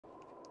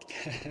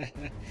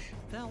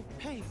They'll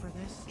pay for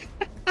this.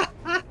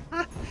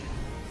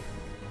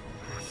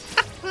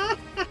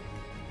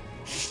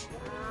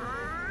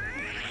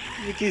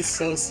 Mickey's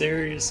so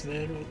serious,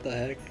 man. What the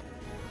heck?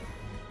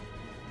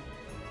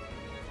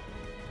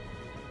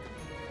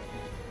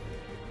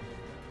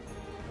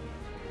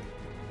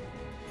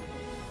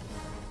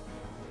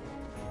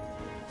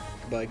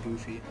 Goodbye,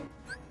 Goofy.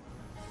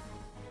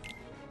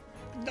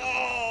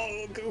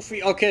 No,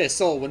 Goofy. Okay,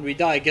 so when we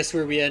die, guess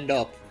where we end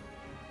up?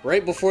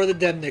 Right before the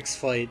DEMYX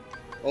fight.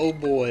 Oh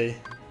boy.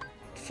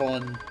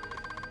 Fun.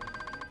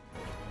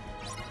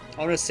 I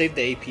want to save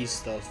the AP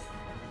stuff.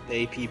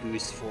 The AP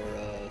boost for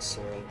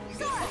Sora when we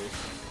get there.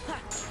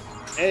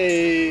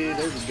 Hey,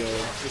 there we go.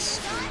 This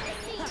is cool.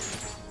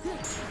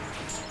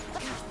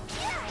 I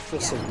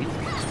feel so weak.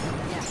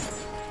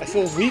 I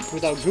feel weak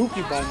without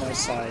Goofy by my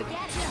side.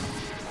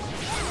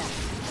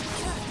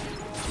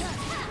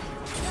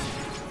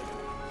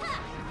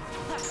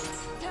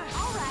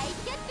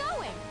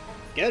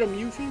 Get him,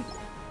 Yuffie!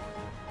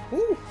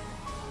 Woo!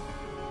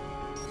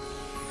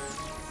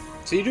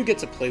 So you do get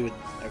to play with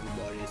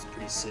everybody, it's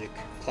pretty sick.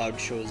 Cloud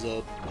shows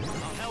up.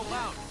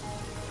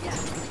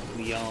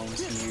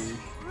 Leon's here.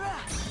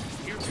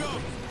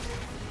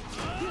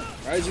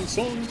 Rising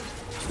Sun!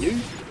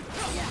 You!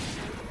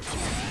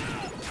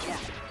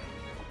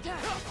 There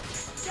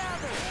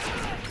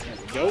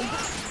we go.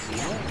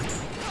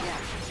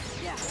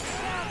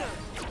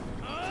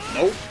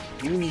 Nope.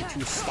 You need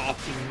to stop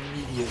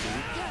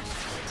immediately.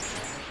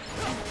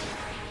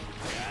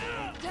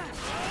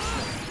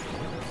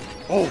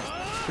 Oh,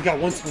 we got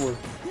once more.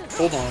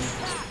 Hold on.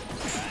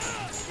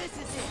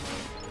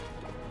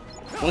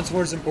 Once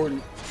more is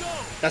important.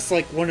 That's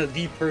like one of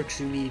the perks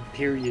you need,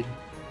 period.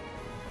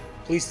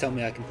 Please tell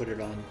me I can put it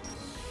on.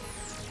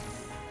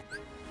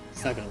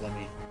 It's not gonna let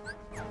me.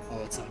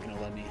 Oh, it's not gonna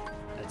let me.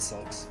 That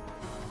sucks.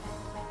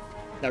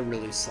 That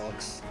really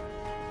sucks.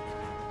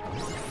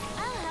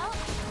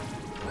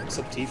 What's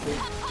up, Tifa?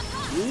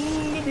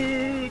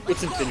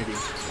 What's Infinity?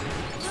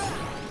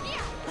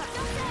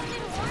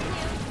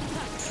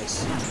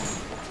 Nice.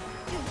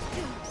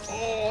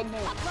 Oh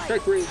no!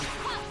 Strike Raid!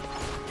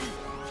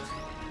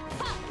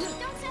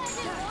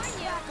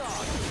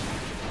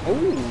 Oh!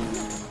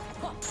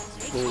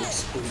 Little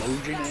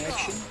explosion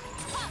action.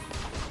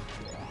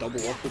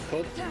 Double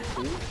uppercut.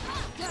 Cool.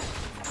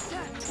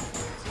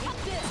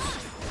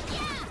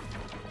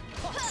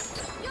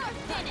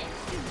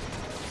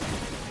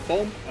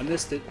 Boom! I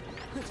missed it.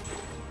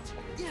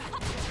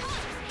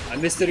 I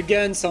missed it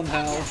again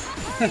somehow.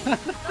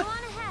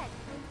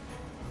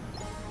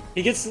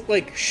 He gets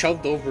like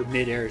shoved over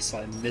midair, so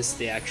I missed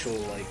the actual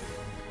like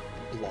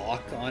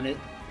block on it.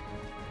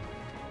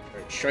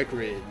 Alright, Strike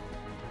Raid.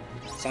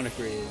 Sonic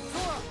Raid.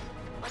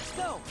 Let's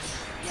go.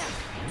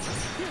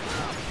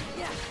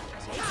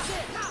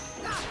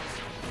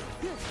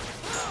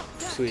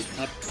 Sweet,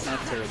 not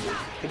terrible.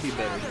 Could be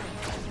better.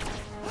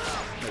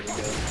 There we go.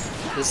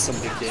 This is some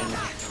big damage.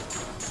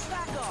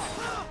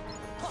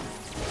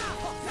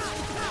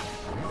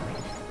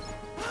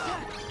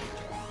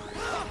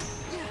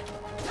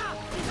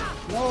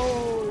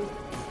 No!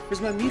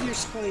 Where's my meteor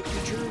spike,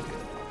 you jerk?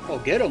 Oh,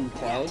 get him,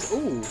 Cloud.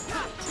 Ooh.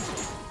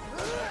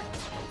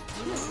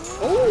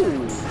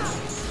 Oh!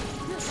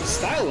 He's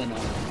styling on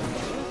him.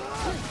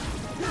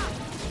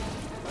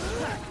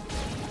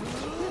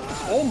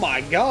 Oh my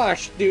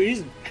gosh, dude,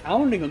 he's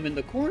pounding him in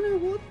the corner?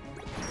 What?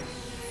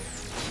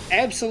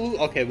 Absolute.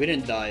 Okay, we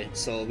didn't die,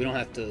 so we don't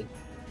have to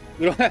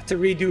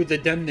redo the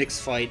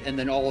DEMYX fight and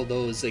then all of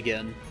those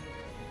again.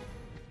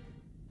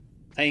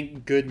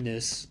 Thank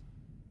goodness.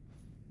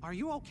 Are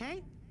you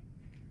okay?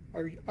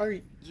 Are you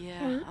I'm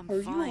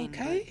are fine, you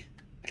okay?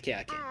 I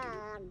can't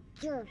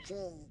do it.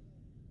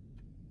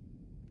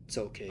 It's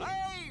okay.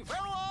 Hey,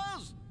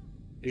 fellas!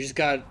 You just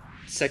got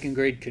second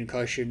grade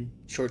concussion,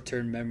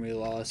 short-term memory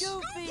loss,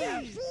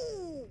 Goofy!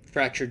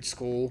 fractured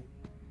skull,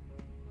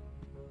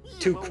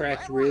 2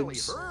 cracked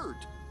ribs,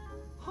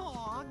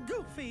 Aw,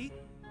 Goofy.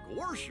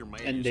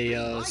 and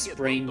a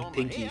sprained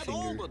pinky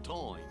finger.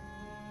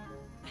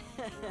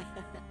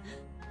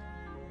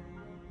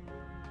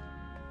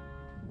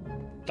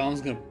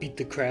 Don's gonna beat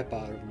the crap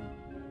out of him.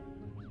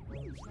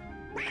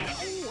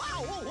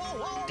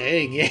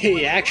 Dang, yeah,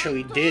 he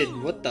actually did.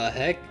 What the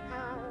heck?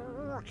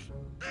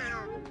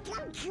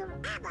 Don't you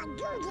ever do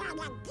that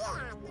again!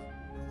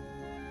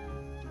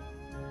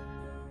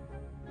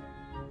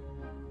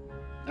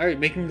 Alright,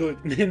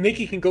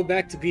 Mickey can go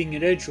back to being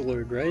an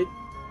edgelord, right?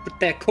 Put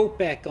that coat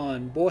back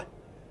on, boy.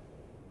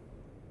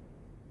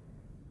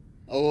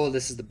 Oh,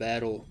 this is the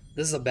battle.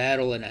 This is a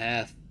battle and a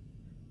half.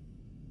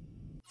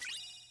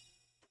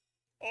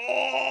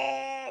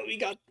 Oh, we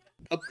got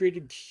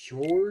upgraded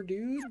cure,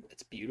 dude.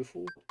 That's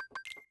beautiful.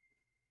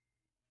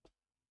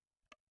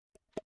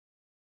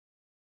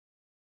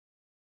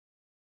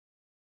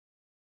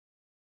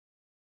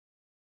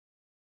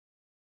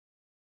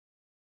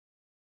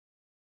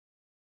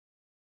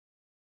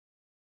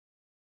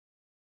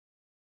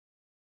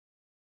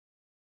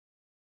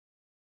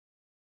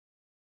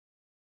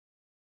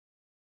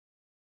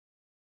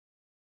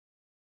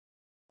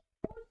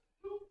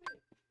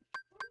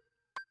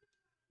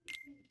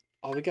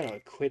 Oh, we gotta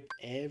equip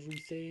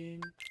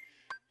everything.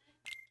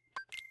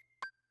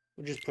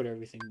 We'll just put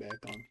everything back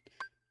on.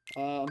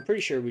 I'm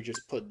pretty sure we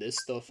just put this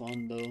stuff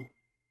on, though.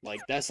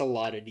 Like, that's a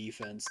lot of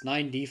defense.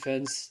 9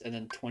 defense, and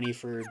then 20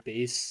 for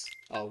base.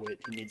 Oh, wait,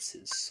 he needs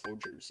his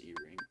soldier's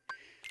earring.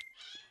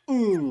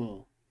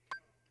 Ooh!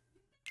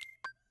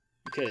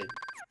 Okay,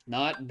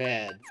 not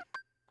bad.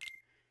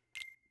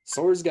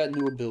 Sora's got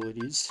new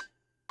abilities.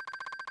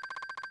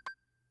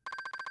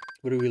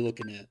 What are we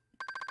looking at?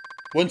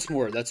 Once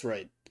more, that's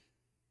right.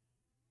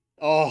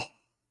 Oh.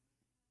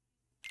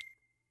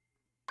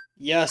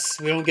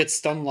 Yes, we don't get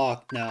stun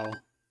locked now.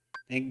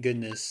 Thank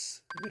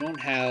goodness. We don't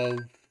have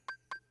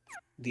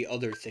the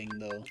other thing,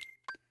 though.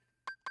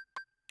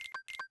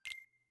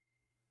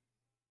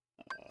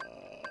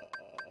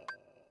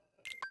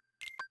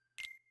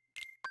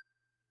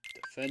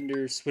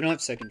 Defenders. We don't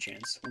have second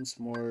chance. Once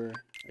more,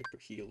 hyper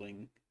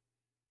healing.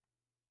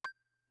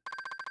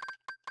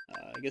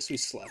 I guess we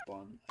slap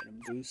on item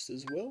boost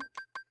as well.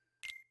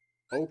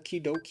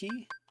 Okie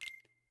dokie.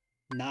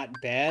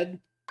 Not bad.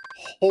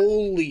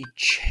 Holy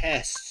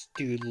chests,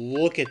 dude.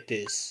 Look at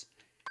this.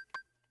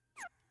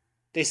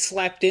 They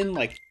slapped in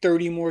like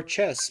 30 more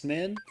chests,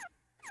 man.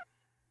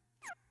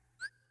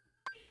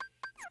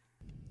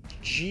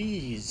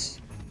 Jeez.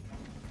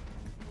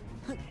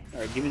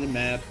 Alright, give me the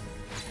map.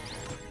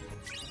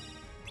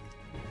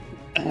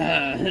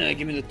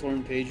 Give me the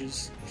thorn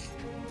pages.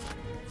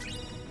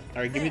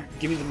 Alright,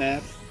 give me the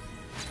map.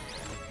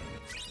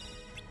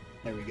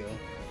 There we go.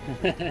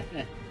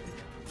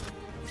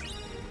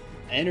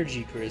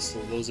 Energy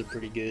crystal, those are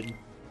pretty good.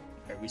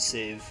 Alright, we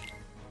save.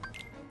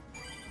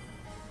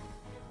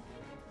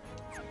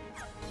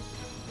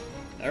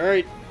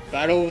 Alright,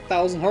 Battle of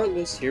 1,000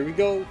 Heartless, here we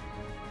go.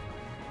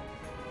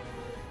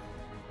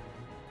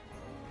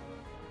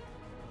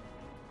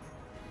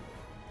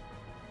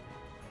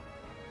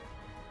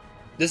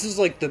 This is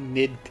like the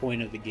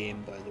midpoint of the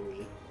game, by the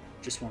way.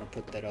 Just want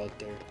to put that out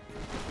there.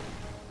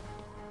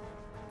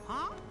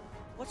 Huh?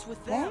 What's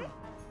with them?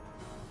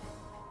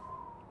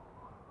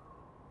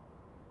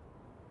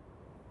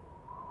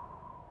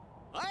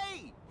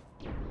 Hey!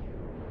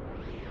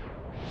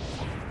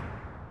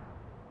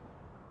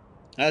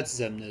 That's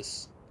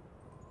DEMYX.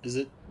 Is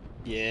it?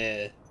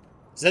 Yeah.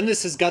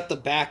 DEMYX has got the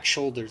back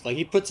shoulders. Like,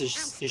 he puts his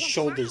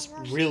shoulders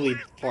really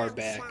far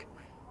back.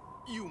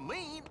 You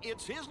mean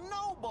it's his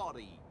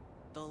nobody?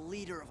 The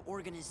leader of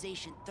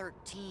Organization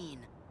 13.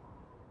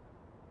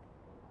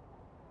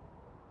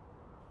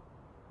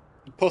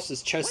 He puffs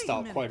his chest Wait a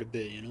out minute. quite a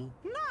bit, you know?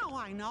 Now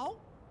I know.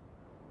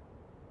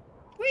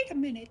 Wait a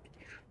minute.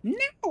 Now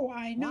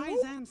I know.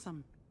 Wise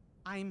Ansem,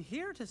 I'm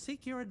here to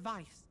seek your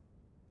advice.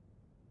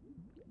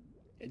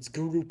 It's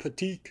Guru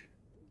Patik.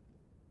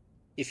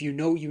 If you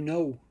know, you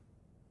know.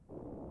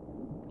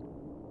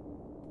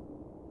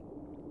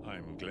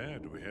 I'm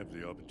glad we have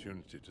the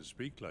opportunity to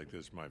speak like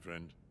this, my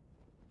friend.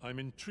 I'm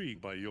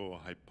intrigued by your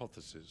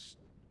hypothesis,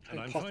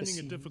 and I'm finding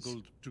it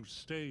difficult to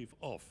stave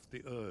off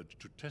the urge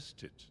to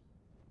test it.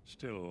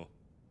 Still,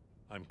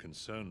 I'm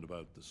concerned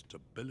about the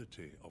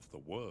stability of the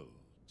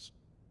worlds.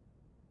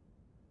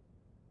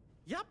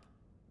 Yep,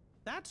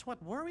 that's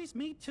what worries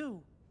me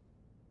too.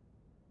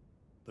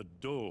 The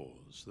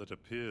doors that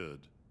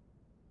appeared,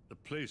 the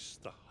place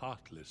the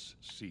Heartless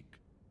seek.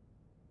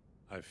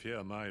 I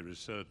fear my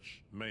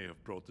research may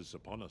have brought this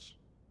upon us.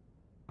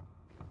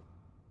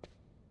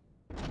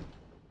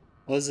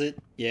 Was it?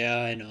 Yeah,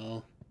 I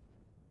know.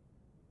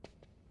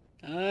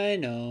 I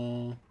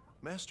know.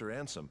 Master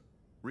Ansem,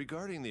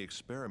 regarding the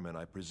experiment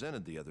I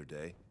presented the other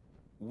day,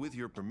 with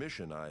your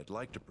permission, I'd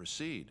like to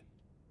proceed.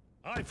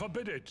 I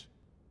forbid it!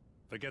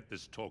 Forget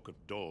this talk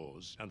of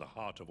doors and the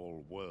heart of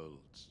all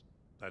worlds.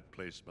 That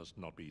place must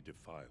not be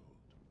defiled.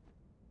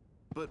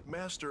 But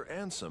Master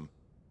Ansem,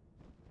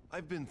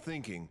 I've been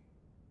thinking...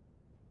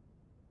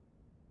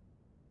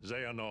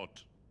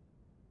 Xehanort.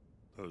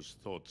 Those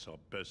thoughts are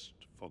best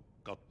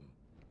forgotten.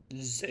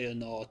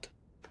 Xehanort.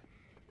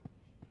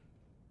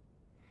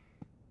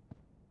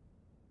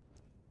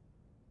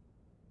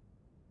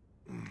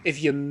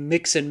 If you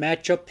mix and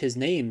match up his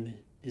name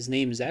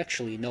is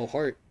actually No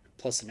Heart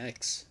plus an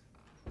X.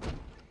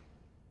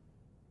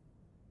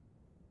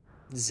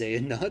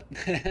 Xehanort.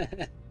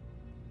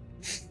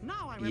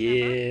 Now I remember.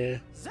 Yeah.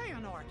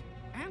 Xehanort,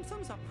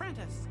 Ansem's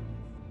apprentice.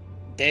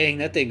 Dang,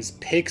 that thing's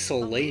The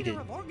pixelated. leader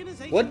of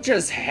Organization What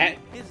just 13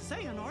 is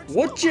Xehanort's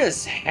What nobody.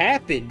 just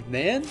happened,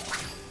 man?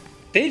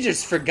 They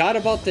just forgot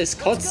about this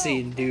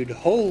cutscene, dude.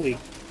 Holy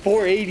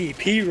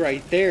 480p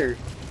right there.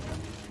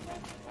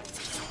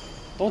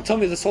 Don't tell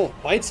me this whole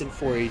fight's in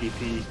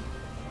 480p.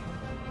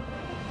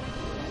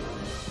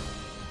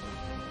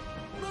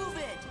 Move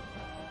it!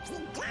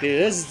 Dude,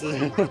 this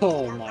is...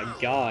 Oh my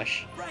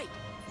gosh. Right!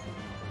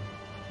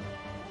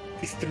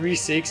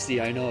 360,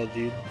 I know,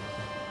 dude.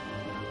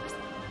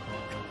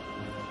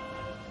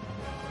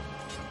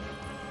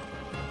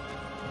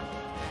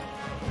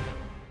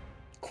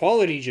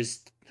 Quality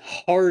just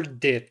hard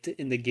dipped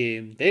in the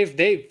game.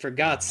 They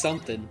forgot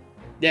something.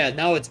 Yeah,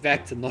 now it's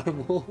back to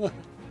normal.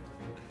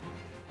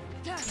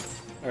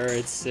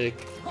 Alright,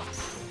 sick.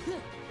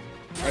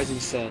 Rising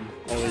Sun,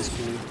 always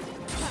cool.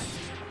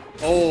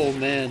 Oh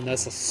man,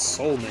 that's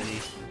so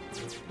many.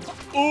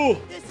 Oh!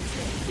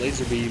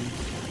 Laser beam.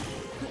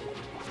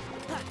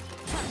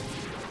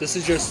 This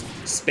is just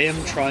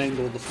spam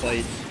triangle to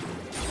fight.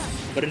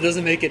 But it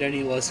doesn't make it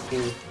any less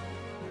cool.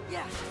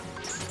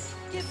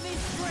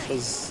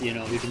 Because, you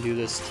know, we can do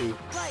this too.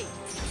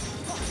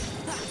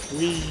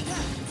 Whee!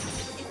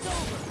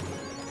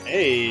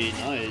 Hey,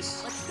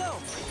 nice. Let's go.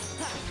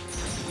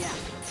 Yeah.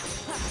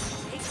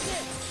 Take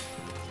this.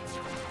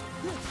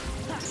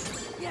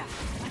 Yeah.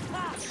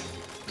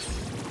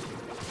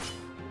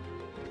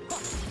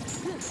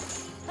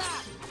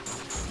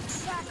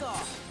 Back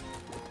off.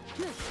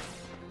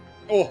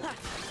 Oh!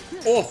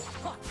 Oh!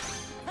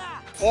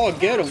 Oh,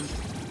 get him!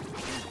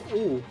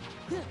 Ooh.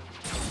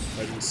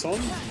 Rising Sun,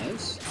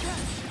 nice.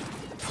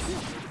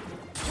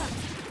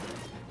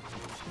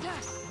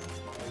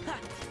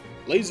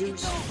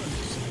 Lasers.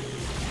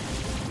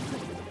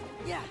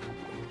 Yeah.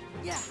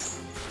 Yeah.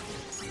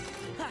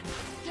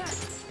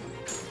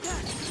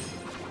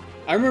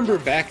 I remember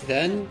back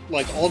then,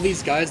 like, all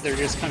these guys, they're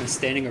just kind of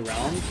standing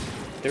around.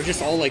 They're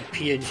just all like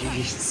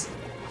PNGs.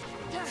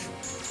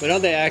 But now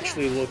they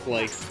actually look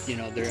like, you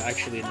know, they're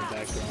actually in the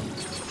background,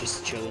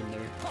 just chilling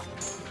there.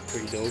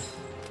 Pretty dope.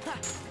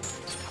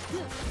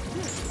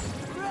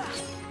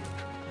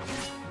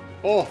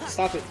 Oh,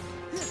 stop it.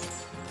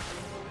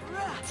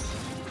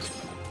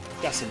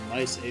 Got some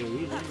nice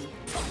AoE there.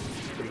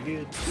 Pretty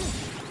good.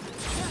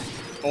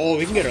 Oh,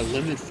 we can get our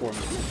limit form.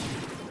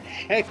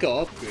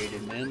 Hecka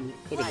upgraded, man.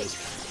 Look at this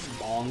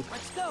bonk.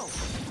 Let's go.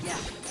 Yeah.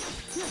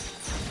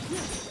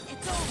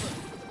 It's over.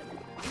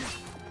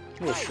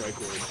 What a strike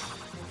word.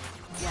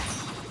 Yeah.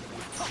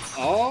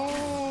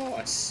 Oh,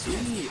 I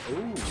see.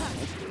 Oh,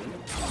 okay.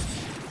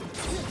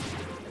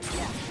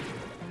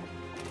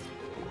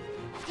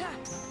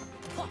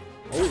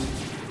 Oh.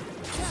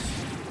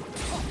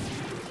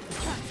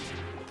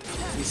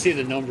 You see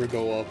the number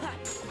go up.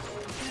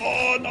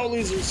 Oh, no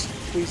lasers,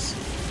 please.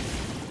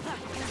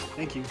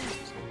 Thank you.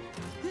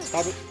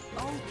 Stop it.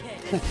 Okay.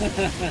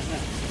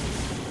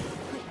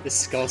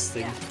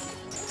 Disgusting.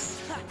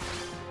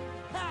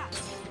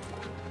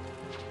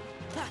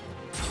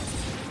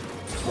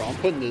 Bro, I'm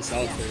putting this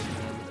out there,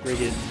 man.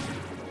 Friggin'.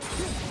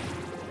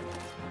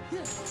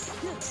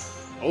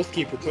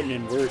 Oathkeeper putting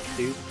in work,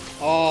 dude.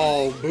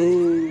 Oh,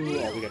 boo!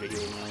 Oh, we gotta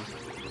heal now.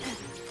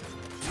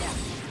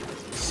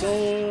 Sun,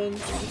 oh,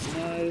 that's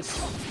nice.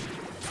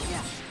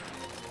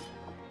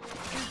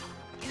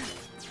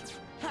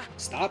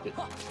 Stop it.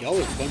 Y'all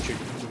are a bunch of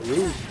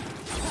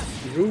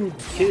rude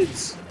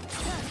kids.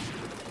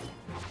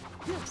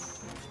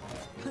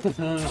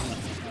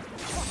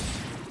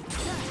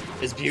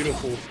 It's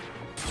beautiful.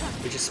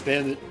 We just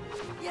spam it.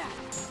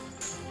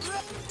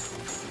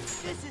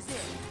 This is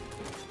it.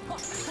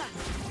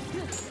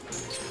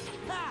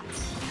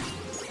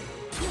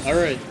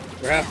 Alright,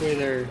 we're halfway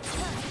there.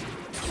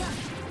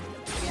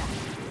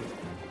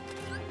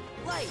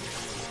 Light.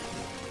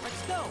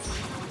 Let's go.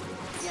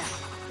 Yeah.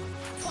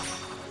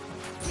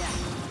 Yeah.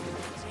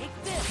 Take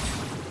this.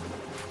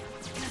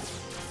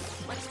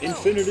 Let's go.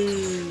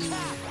 Infinity!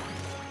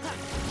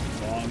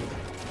 Wrong.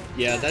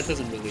 Yeah, that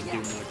doesn't really do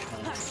much, huh?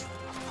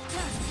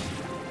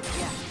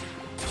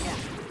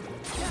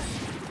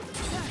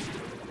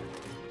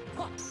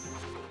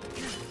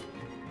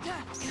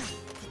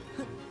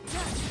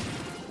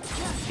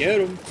 Get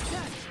him!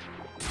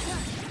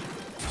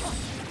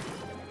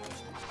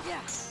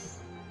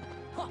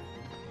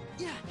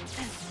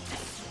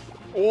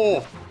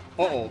 Oh!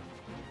 Uh-oh.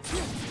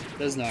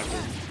 That's not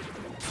good.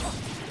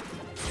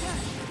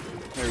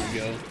 There we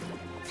go.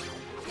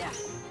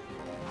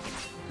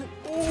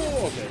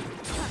 Oh, okay.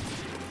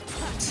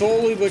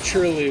 Slowly but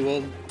surely,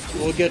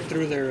 we'll get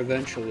through there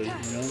eventually,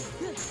 you know?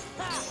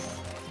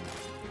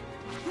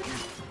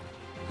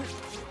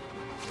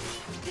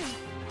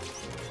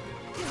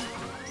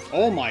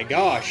 Oh my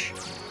gosh!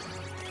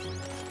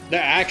 They're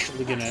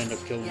actually gonna end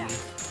up killing me.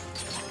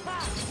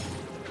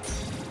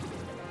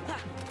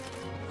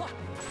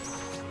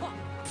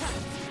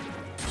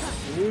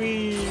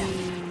 Whee!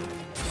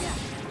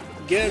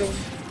 Get him!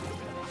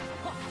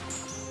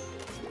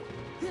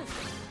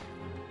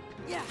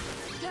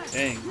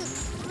 Dang.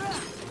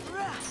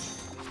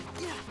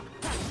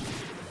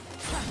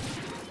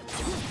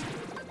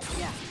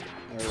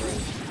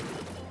 Alright.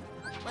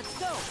 Let's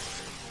go.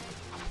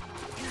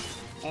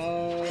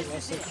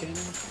 That's a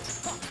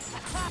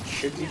cannon.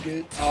 Should be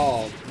good.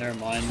 Oh, never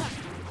mind.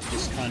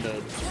 Just kind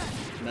of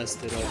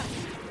messed it up.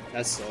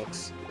 That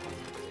sucks.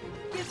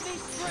 Give me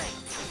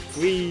strength.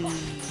 Whee!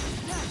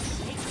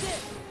 Take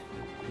this.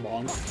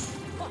 Bonk.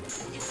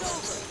 It's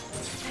over.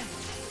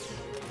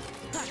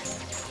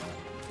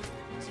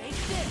 Take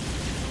this.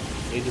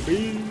 Laser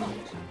beam.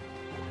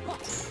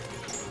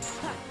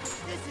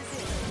 This is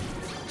it.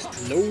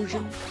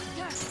 Explosion.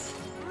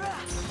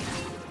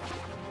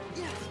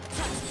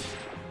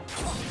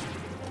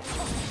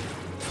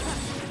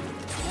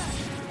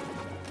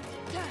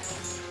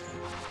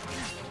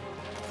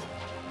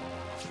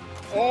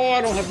 Oh,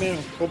 I don't have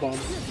mana. Hold on.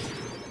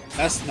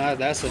 That's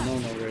a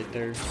no-no right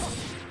there.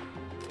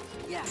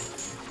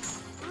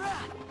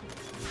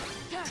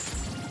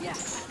 Yeah.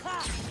 Ha.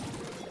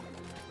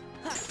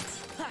 Ha.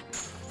 Ha.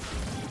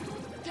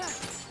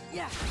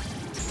 Yeah.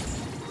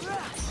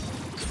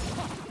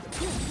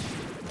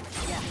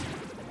 Yeah.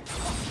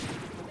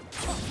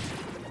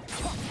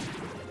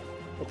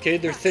 Okay,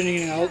 they're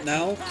thinning out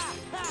now.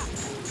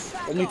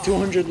 Only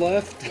 200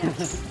 left.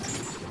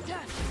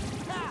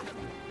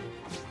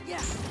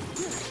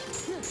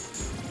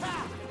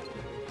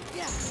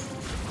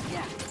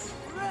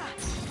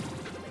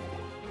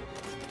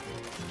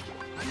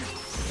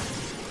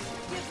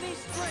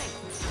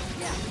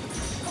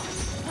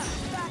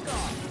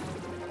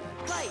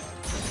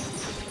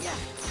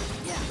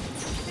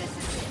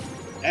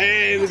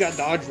 Hey, we got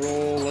dodge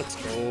roll. Let's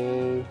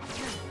go.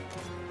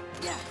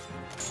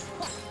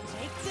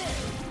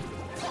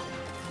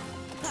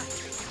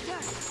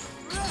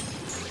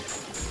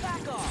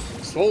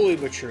 Slowly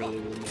but surely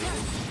we'll make it.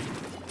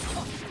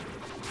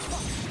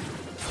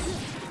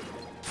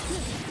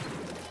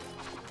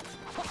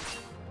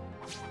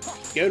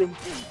 Get him.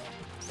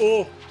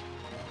 Oh.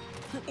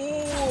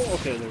 Oh.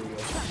 Okay, there we go.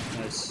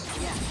 Nice.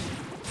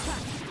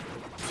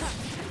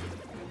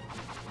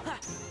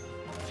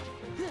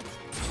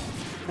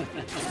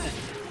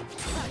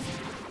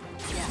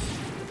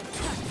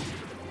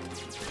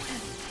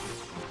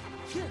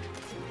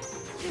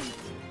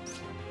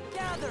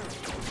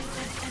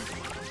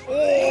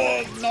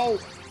 Oh no!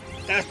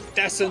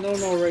 That's a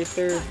no-no right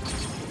there.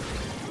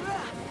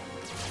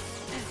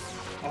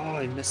 Oh,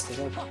 I messed it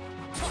up.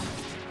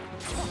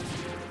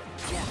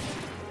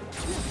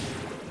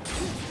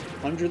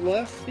 100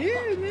 left?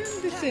 Yeah, man,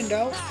 they thinned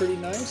out pretty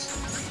nice.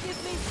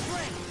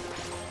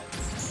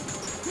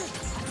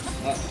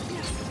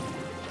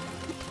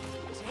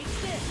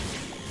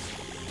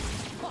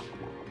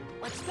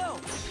 Let's go.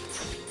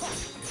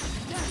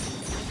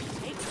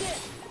 Take this.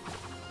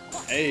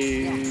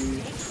 Hey.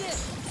 Take this.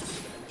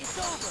 It's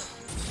over.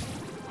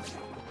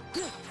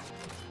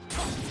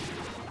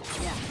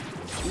 Yeah.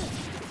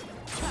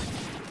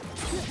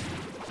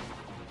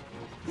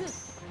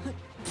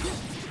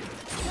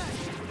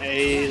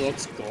 Hey,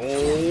 let's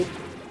go.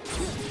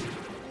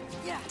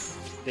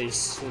 They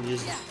just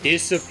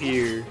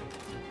disappear.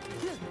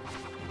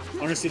 I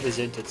want to see the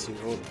Zentetsu.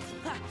 Hold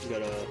on. We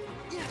gotta.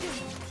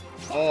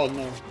 Oh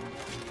no.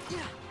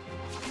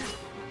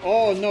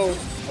 Oh no.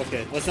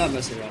 Okay, let's not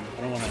mess around.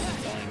 I don't want to end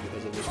up dying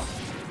because of this.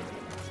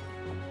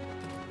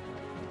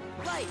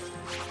 Right.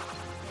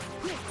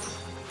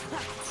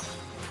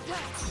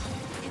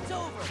 It's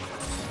over.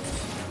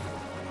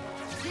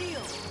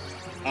 Deal.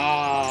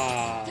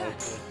 Ah.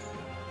 Okay.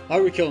 Now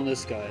we're killing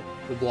this guy.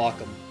 We'll block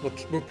him.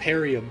 We'll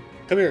parry him.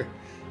 Come here.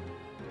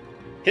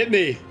 Hit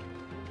me.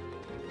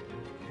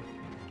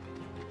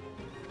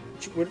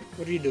 What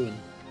are you doing?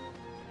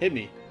 Hit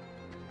me.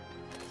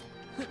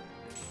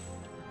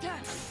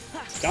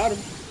 Got him.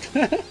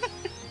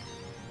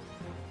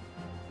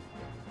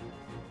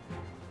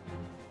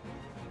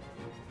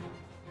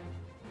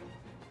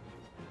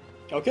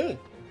 Okay.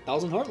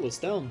 1,000 Heartless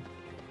down.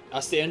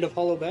 That's the end of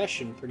Hollow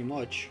Bastion, pretty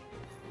much.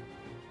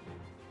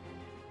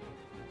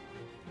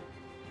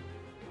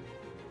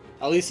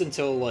 At least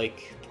until,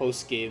 like,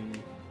 post-game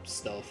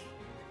stuff.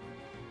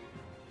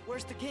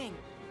 Where's the king?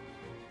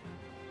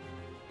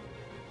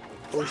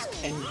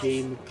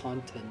 Post-endgame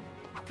content.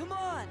 Come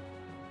on.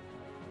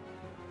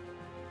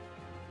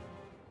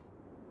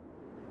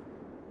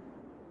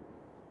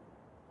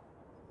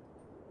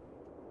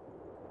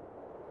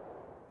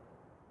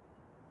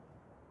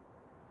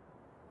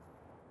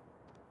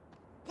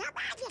 Your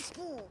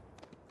Majesty!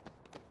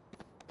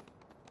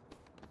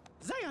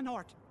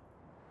 Xehanort!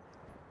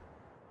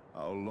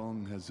 How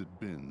long has it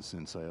been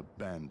since I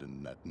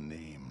abandoned that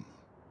name?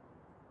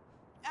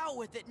 Out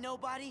with it,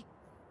 nobody.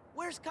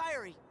 Where's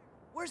Kairi?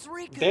 Where's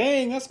Riku?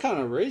 Dang, that's kind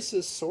of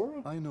racist,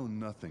 Sora. I know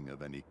nothing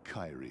of any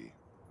Kairi.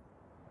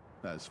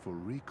 As for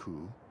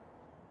Riku,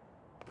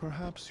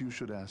 perhaps you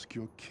should ask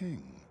your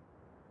king.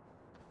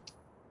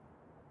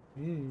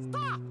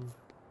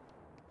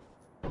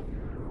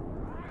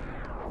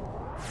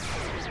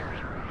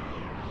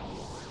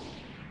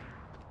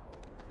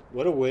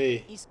 What a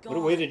way. He's What a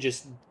way gone. to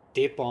just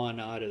dip on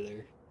out of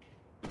there.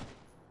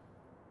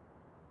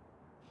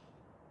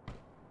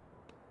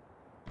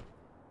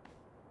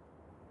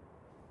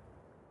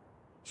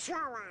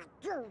 Sora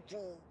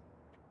Duty!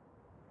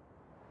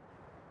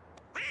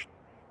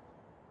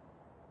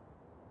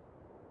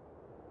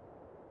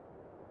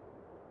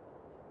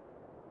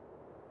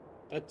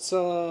 That's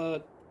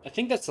I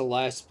think that's the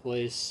last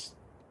place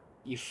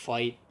you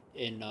fight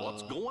in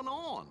What's going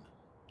on?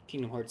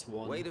 Kingdom Hearts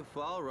 1. Way to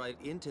fall right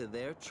into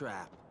their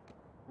trap.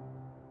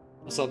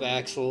 What's up,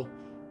 Axel?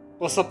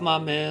 What's up, my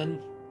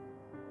man?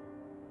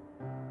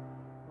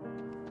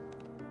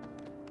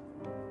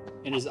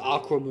 And his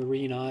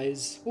aquamarine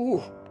eyes.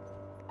 Ooh.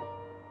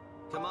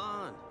 Come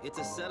on, it's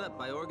a setup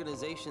by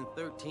Organization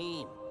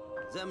 13.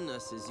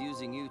 Xemnas is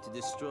using you to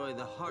destroy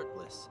the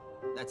Heartless.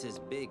 That's his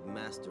big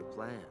master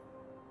plan.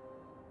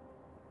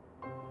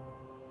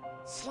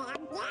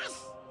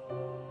 Xemnas?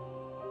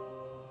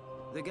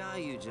 The guy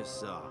you just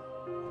saw.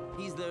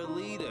 He's their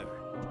leader.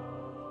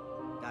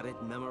 Got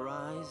it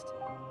memorized?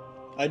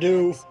 I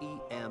do.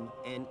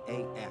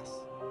 Xemnas.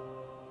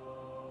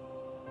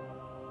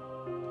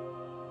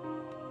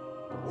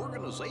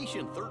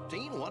 Organization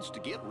 13 wants to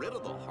get rid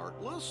of the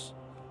Heartless?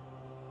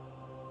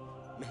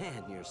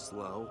 Man, you're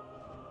slow.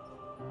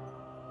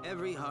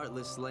 Every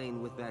Heartless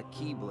slain with that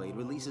Keyblade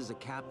releases a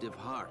captive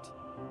heart.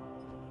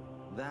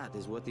 That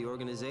is what the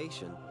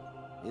organization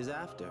is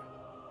after.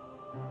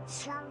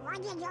 So what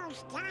are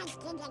those guys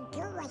gonna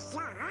do with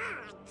your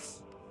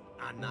hearts?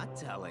 I'm not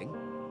telling.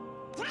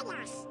 Tell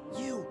us!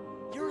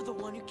 You're the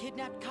one who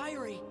kidnapped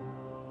Kyrie.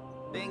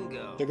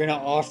 Bingo. They're gonna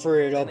offer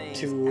it up Name's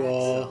to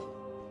Axel.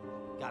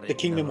 Got the it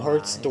Kingdom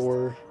Hearts memorized.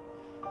 store.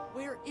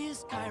 Where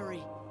is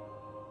Kyrie?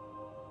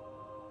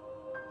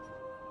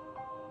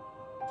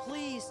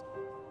 Please,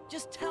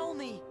 just tell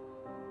me.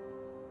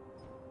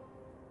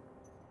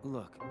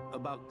 Look,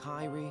 about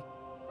Kyrie,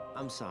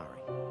 I'm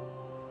sorry.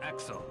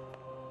 Axel.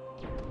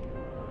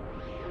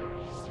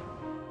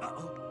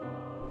 Uh-oh.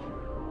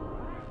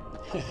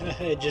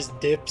 It just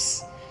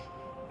dips.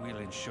 We'll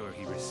ensure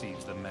he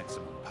receives the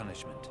maximum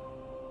punishment.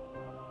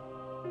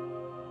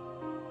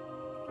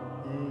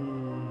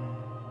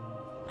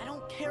 I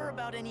don't care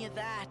about any of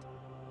that.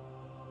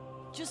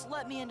 Just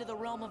let me into the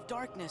realm of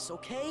darkness,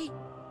 okay?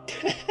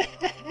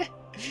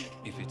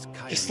 If it's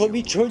Kyrie Just let me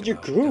you're join worried your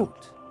about,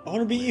 group. don't. I want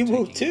to be We're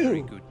emo taking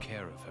very too. good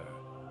care of her.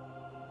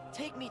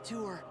 Take me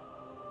to her.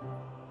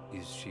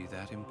 Is she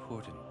that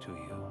important to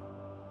you?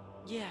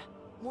 Yeah,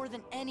 more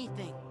than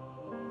anything.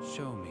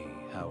 Show me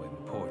how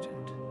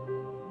important.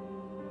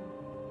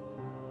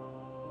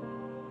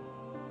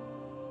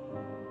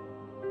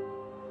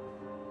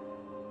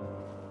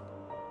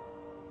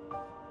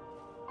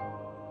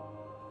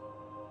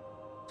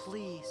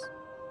 Please.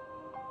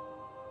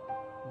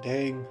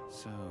 Dang.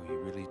 So you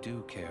really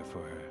do care for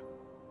her.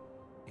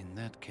 In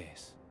that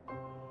case,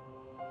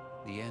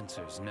 the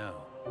answer's no.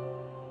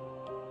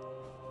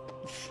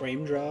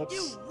 Frame drops.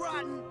 You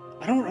rotten!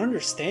 I don't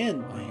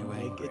understand. Are you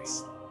Like, angry?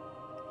 it's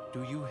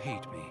Do you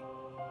hate me?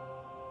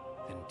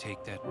 Then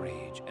take that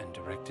rage and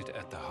direct it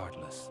at the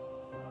Heartless.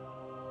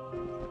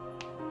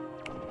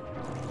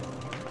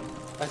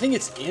 I think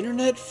it's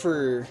internet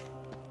for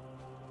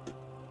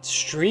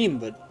stream,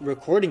 but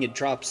recording it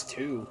drops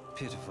too.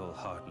 Pitiful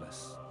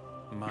Heartless,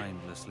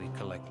 mindlessly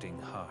collecting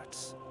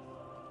hearts.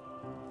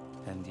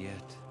 And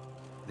yet,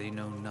 they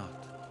know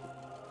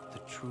not the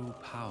true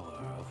power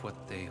of what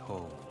they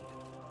hold.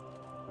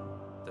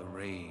 The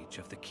rage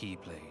of the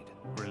Keyblade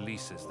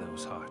releases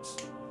those hearts.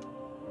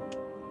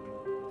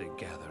 They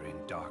gather in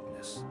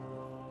darkness,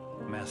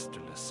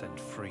 masterless and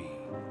free,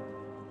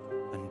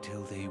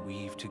 until they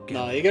weave together.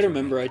 Nah, you gotta to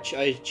remember, I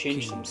make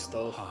changed some Kingdom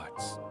stuff.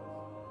 Hearts.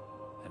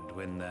 And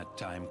when that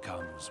time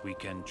comes, we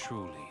can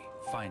truly,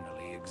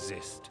 finally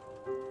exist.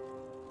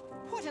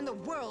 What in the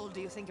world do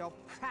you think you're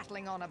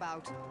prattling on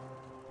about?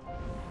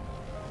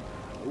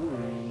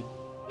 Ooh,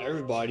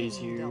 everybody's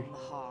here. Kingdom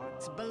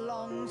Hearts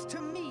belongs to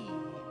me.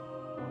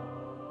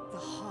 The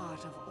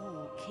heart of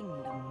all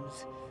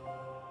kingdoms.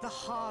 The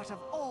heart of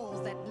all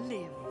that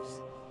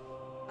lives.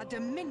 A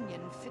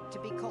dominion fit to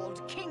be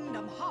called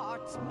Kingdom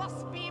Hearts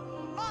must be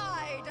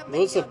my dominion.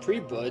 Well, it's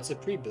a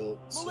pre-built.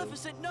 So.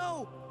 Maleficent,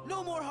 no!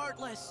 No more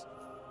Heartless!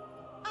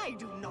 I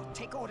do not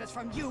take orders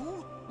from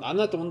you. I'm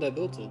not the one that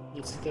built it.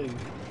 That's the thing.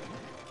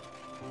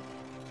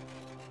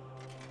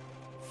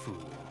 Fool.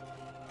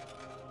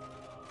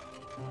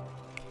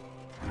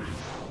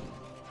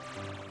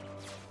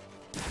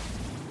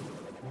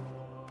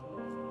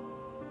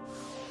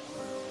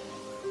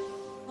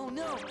 Oh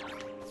no!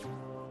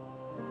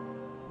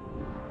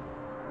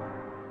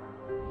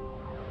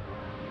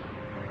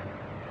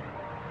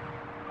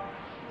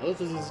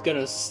 Maleficent's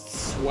gonna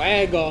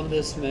swag on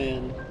this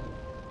man.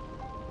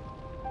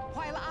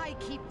 While I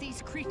keep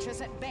these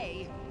creatures at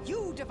bay,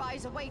 you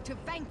devise a way to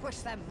vanquish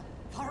them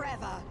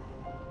forever.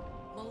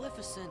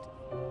 Maleficent.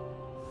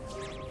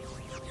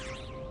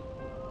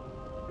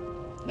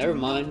 Never Do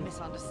not mind.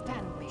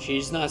 misunderstand me.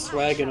 She's not I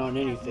swagging shall on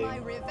have anything. my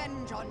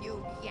revenge on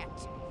you yet.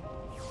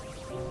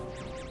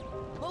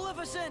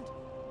 Maleficent!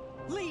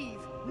 Leave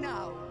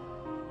now.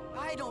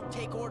 I don't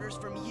take orders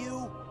from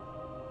you.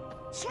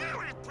 Sure,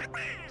 come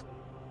on!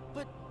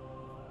 But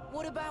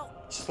what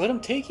about... Just let them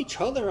take each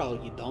other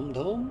out, you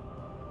dum-dum.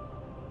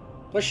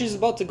 But she's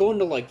about to go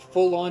into like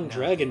full-on Now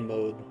dragon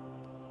mode.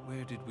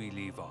 Where did we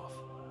leave off?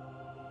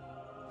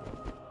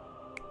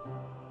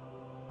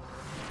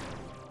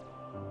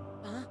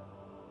 Huh?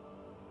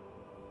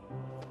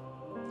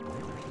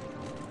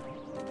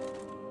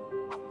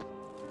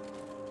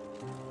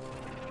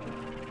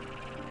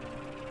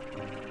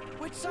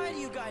 Which side are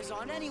you guys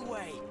on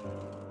anyway?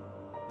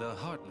 The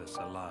Heartless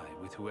ally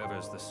with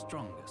whoever's the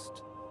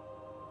strongest.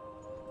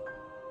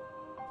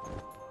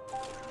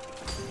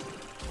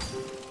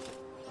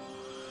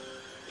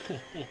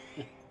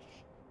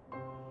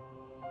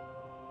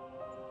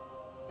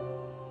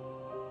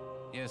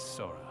 Yes,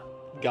 Sora.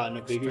 Gotten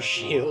a bigger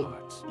Extract more shield.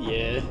 hearts.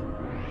 Yeah.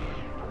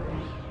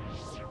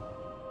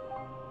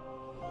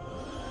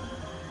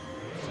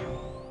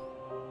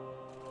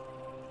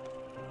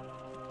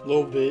 A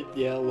little bit,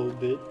 yeah, a little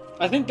bit.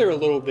 I think they're a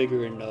little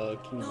bigger in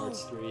Kingdom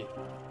Hearts 3.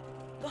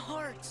 The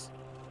hearts.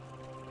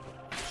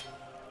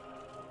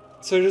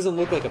 So it doesn't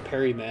look like a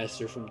parry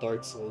master from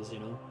Dark Souls, you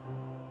know?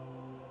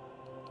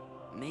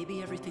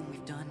 Maybe everything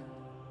we've done,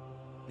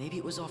 maybe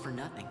it was all for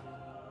nothing.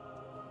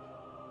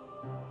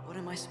 What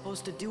am I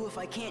supposed to do if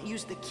I can't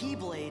use the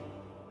Keyblade?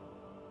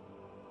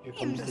 Here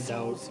comes the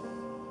doubt. Imbeciles.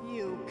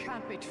 You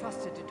can't be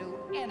trusted to do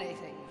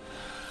anything.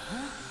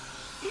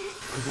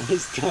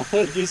 Is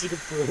Donald using a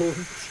broom?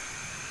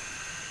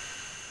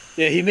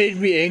 Yeah, he made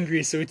me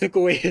angry, so he took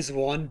away his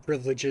wand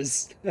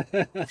privileges.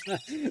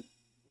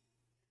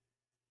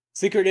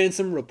 Secret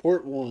Anthem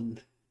Report 1.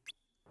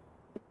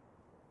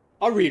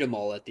 I'll read them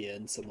all at the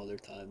end some other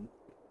time.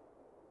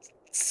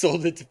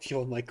 Sold it to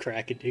fuel my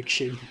crack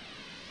addiction.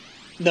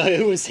 No,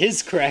 it was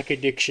his crack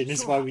addiction,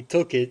 is why we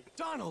took it.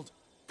 Donald!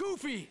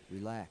 Goofy!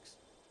 Relax.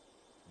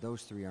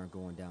 Those three aren't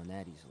going down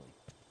that easily.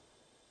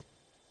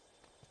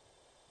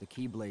 The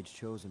Keyblade's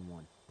chosen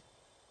one.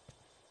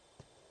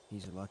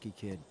 He's a lucky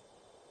kid.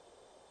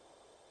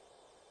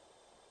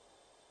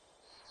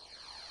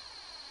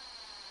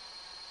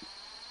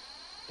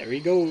 There he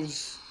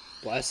goes.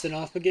 Blasting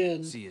off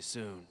again. See you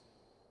soon.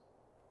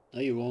 No,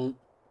 you won't.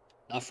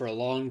 Not for a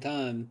long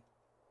time.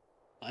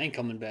 I ain't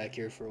coming back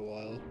here for a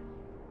while.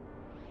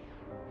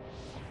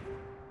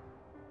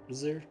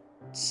 Is there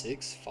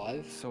 6,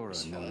 5? Sora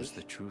knows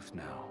the truth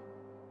now.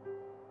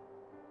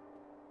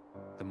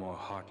 The more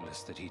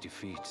Heartless that he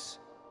defeats,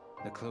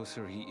 the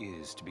closer he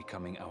is to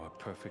becoming our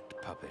perfect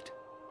puppet.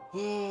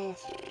 Who's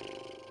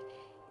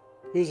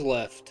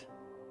left?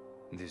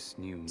 This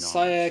new knowledge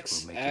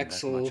Sayax, will make him that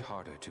Axel, much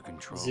harder to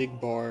control.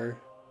 Zigbar,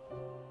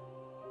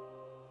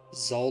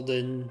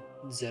 Zalden,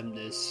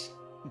 Xemnas.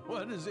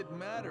 What does it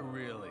matter,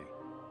 really?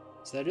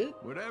 Is that it?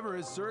 Whatever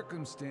his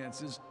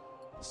circumstances,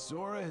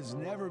 Sora has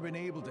never been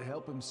able to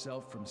help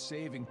himself from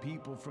saving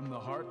people from the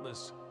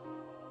Heartless.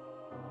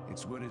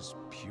 It's what his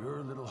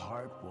pure little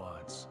heart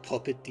wants.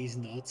 Puppet these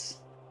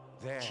nuts.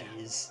 There.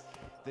 Jeez.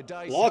 The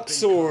dice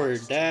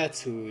Locksword,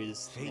 that's who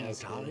is.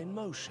 Things okay. are in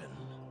motion.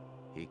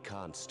 He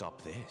can't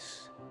stop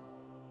this.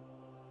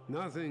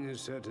 Nothing is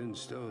set in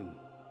stone.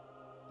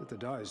 If the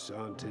dice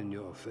aren't in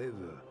your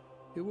favor,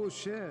 you will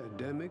share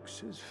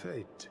DEMYX's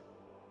fate.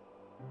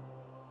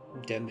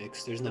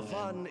 DEMYX, there's no The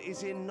fun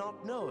is in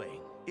not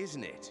knowing,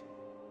 isn't it?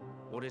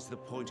 What is the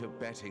point of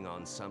betting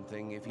on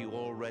something if you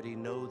already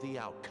know the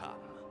outcome?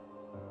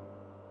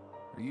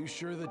 Are you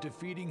sure that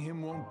defeating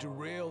him won't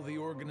derail the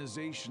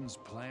organization's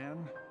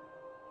plan?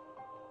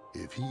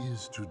 If he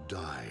is to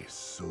die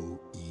so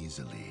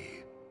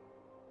easily,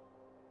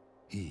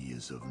 he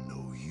is of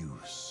no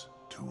use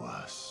to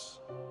us.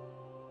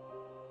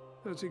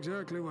 That's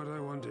exactly what I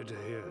wanted to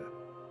hear.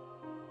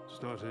 It's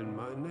not in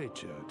my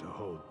nature to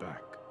hold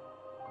back.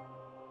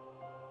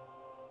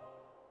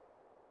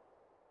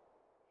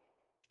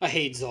 I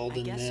hate Zalden,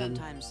 I guess man.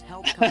 sometimes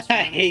help comes from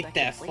I hate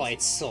that unexpected fight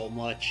places. so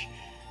much.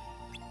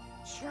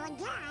 Sure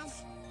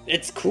does.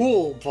 It's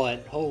cool,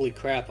 but holy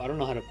crap, I don't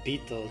know how to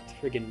beat the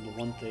friggin'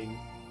 one thing.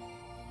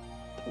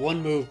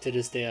 One move to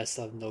this day, I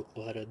still have no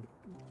clue how to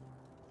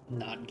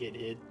not get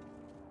hit.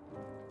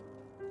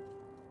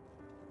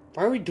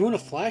 Why are we doing a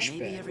flashback?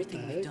 Maybe What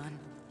everything the we've heck? done,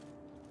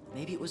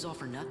 maybe it was all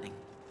for nothing.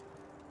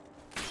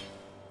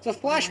 It's a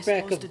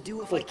flashback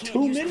of like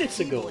 2 minutes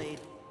ago.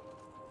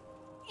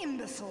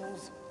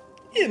 Imbeciles.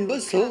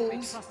 Imbeciles. You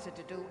can't be trusted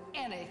to do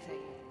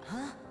anything.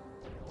 Huh?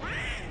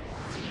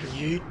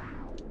 Yeet.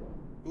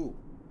 Ooh,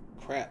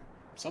 crap.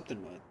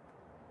 Something went.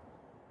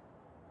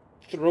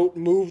 Throat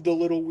moved a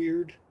little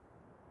weird.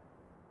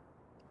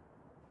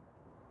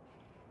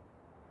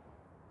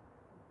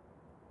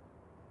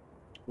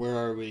 Where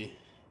are we?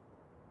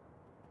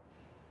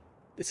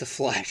 It's a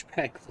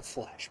flashback of a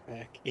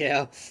flashback.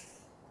 Yeah.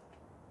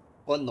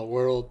 What in the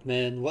world,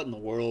 man? What in the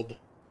world?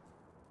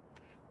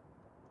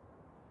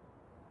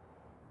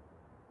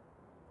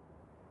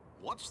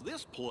 What's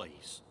this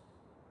place?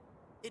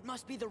 It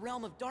must be the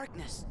realm of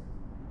darkness.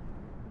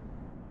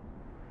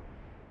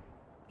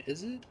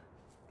 Is it?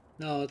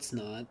 No, it's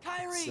not.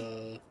 Kyrie!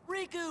 It's,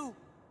 Riku!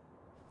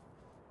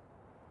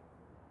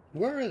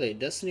 where are they?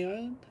 Destiny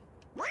Island?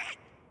 What?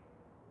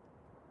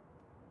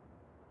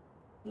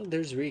 Oh,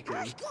 there's Riku.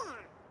 Who's there?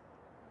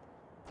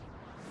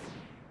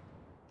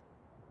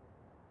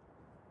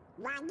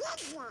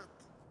 What is that?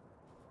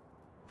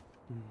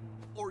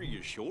 Are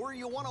you sure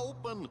you want to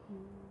open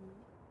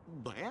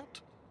that?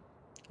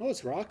 Oh,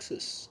 it's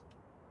Roxas.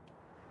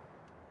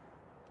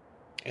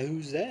 And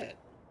who's that?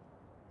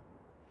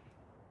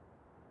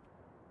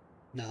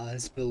 Nah,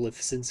 it's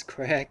Maleficent's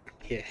crack.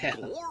 Yeah.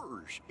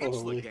 Gorge! It's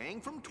Totally. the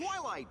gang from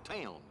Twilight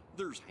Town.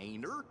 There's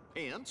Hainer,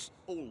 Pence,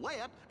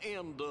 Olette,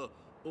 and,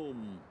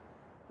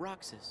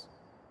 Roxas.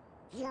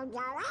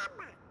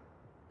 Yodorama.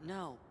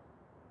 No.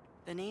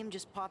 The name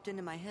just popped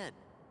into my head.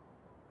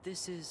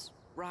 This is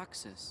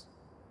Roxas.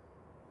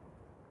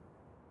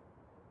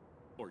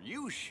 Are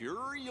you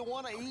sure you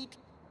want to eat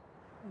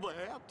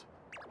that?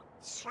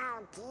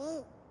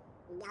 Salty.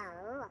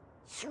 No.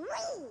 Sweet.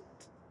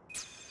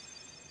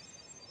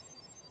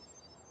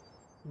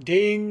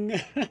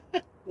 Ding!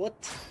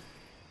 What?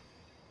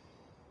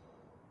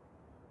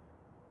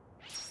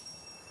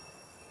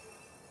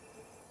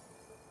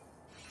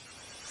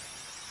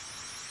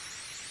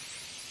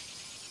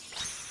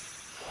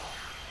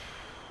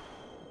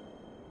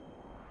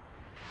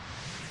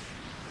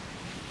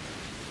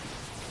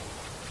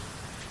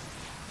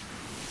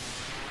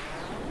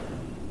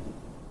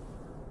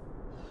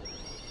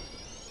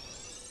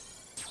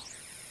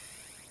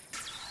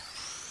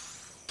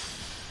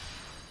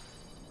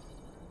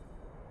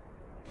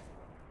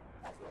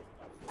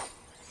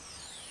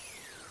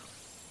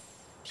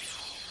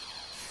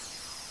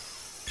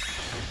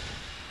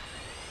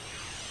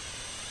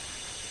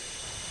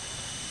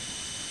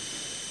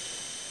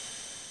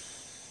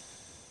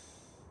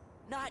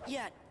 Not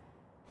yet.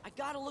 I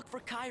gotta look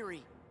for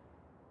Kyrie.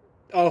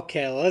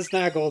 Okay, let's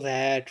not go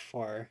that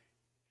far.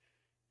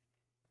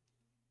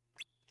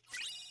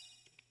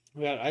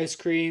 We got ice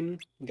cream.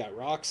 We got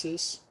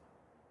Roxas.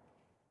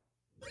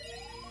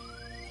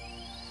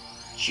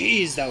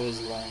 Jeez, that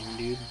was long,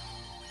 dude.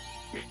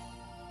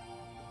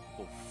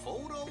 A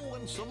photo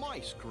and some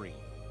ice cream.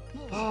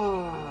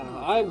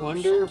 I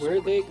wonder where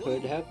they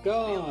could have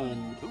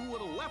gone. Who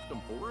would have left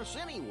them for us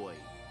anyway?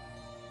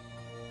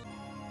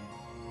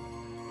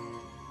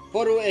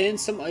 Photo and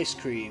some ice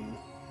cream.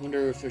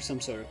 Wonder if there's some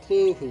sort of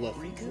clue who left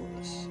them for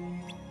us.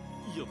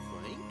 You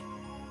think?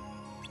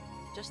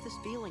 Just this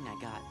feeling I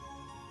got.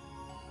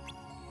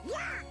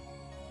 Yeah!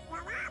 We're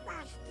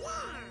almost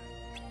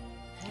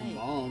there! Hey,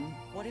 Mom.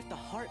 What if the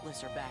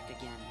Heartless are back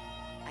again?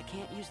 I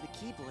can't use the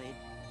Keyblade.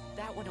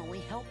 That would only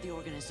help the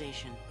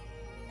organization.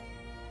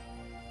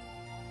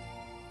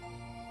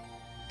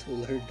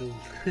 Told her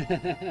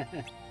to.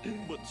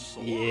 But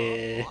Sora,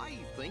 Yeah. I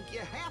think you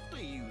have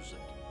to use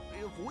it.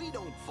 If we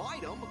don't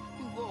fight them,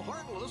 the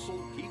Heartless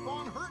will keep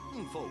on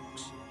hurting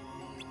folks.